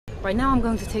Right now I'm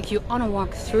going to take you on a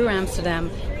walk through Amsterdam,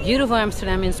 beautiful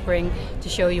Amsterdam in spring, to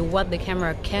show you what the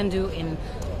camera can do in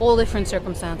all different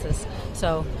circumstances.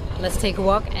 So let's take a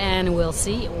walk and we'll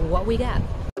see what we got.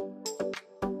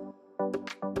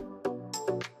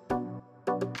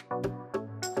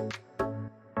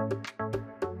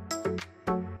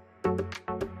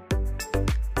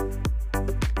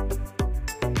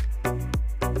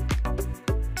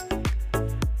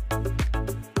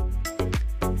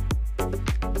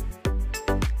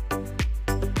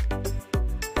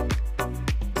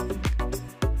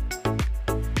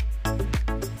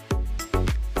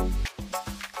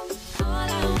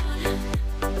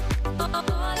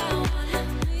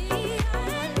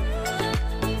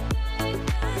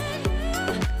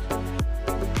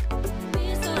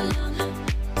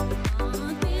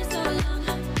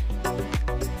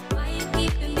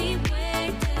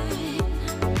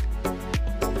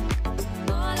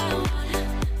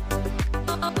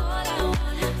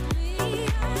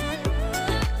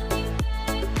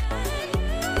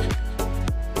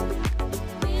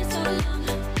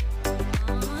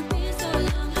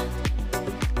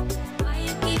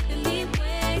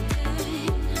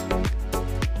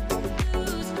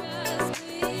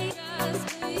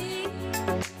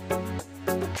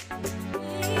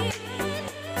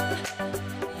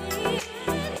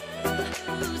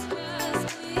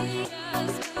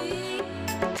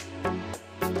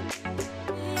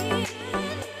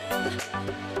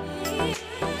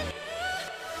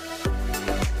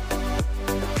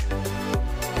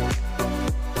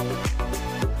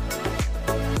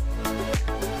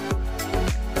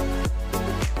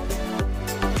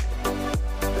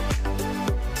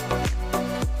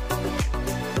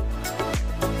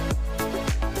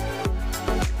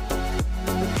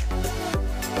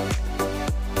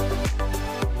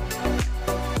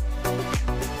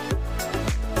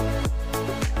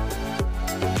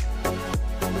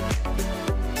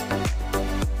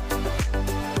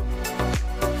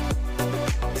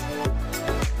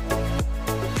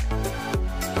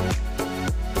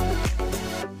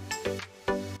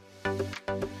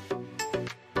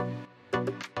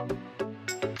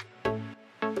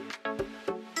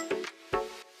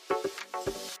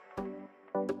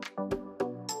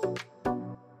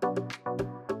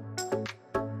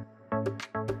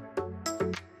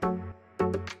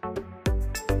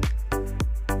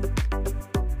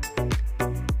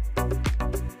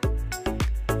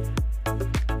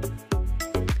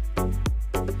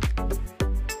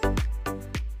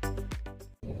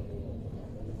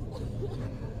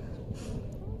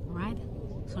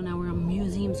 So now we're on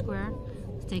Museum Square.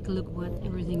 Let's take a look at what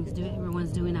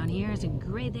everyone's doing out here. It's a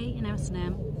great day in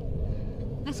Amsterdam.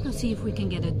 Let's go see if we can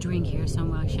get a drink here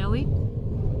somewhere, shall we?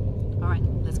 All right,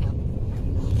 let's go.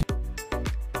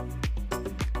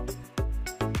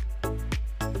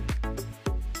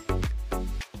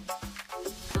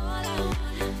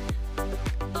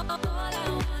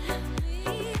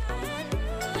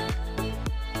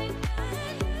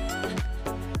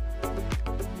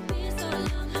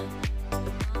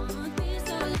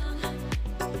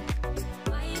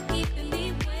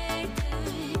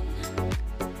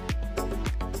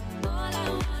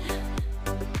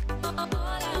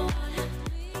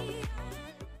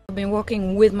 I've been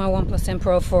walking with my Oneplus 10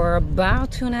 Pro for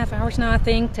about 2.5 hours now, I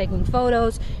think, taking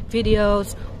photos,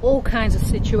 videos, all kinds of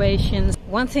situations.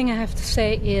 One thing I have to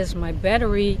say is my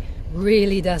battery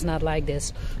really does not like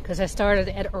this, because I started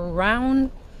at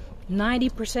around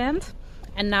 90%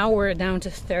 and now we're down to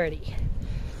 30.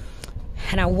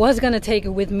 And I was gonna take it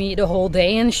with me the whole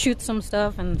day and shoot some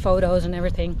stuff and photos and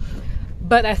everything,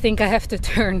 but I think I have to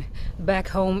turn back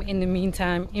home in the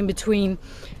meantime, in between,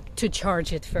 to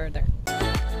charge it further.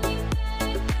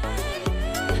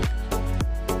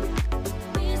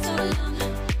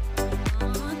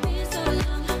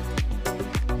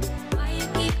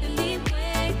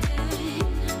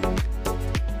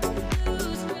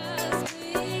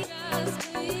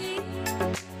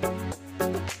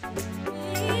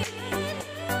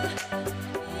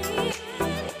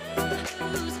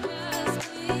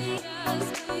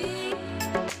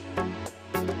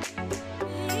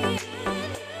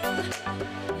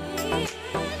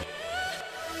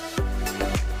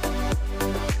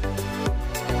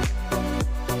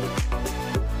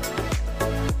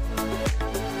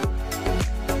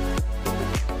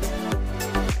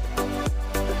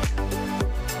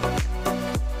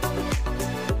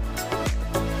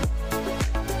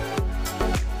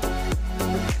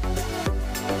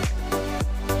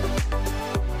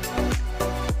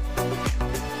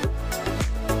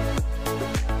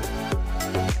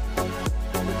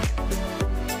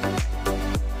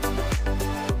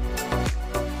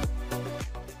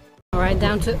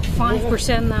 down to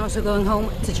 5% now, so going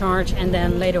home to charge and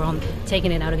then later on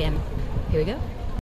taking it out again. Here we go.